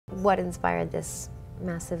what inspired this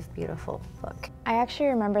massive, beautiful book? I actually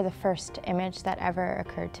remember the first image that ever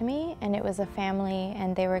occurred to me, and it was a family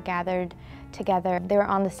and they were gathered together. They were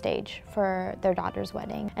on the stage for their daughter's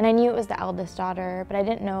wedding. And I knew it was the eldest daughter, but I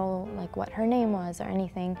didn't know like what her name was or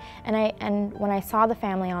anything. And when I saw the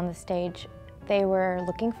family on the stage, they were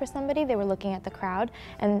looking for somebody, they were looking at the crowd,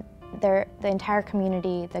 and the entire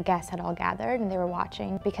community, the guests had all gathered and they were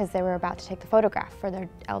watching because they were about to take the photograph for their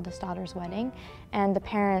eldest daughter's wedding. And the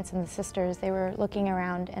parents and the sisters, they were looking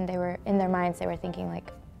around and they were, in their minds, they were thinking like,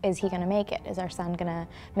 is he gonna make it? Is our son gonna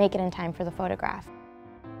make it in time for the photograph?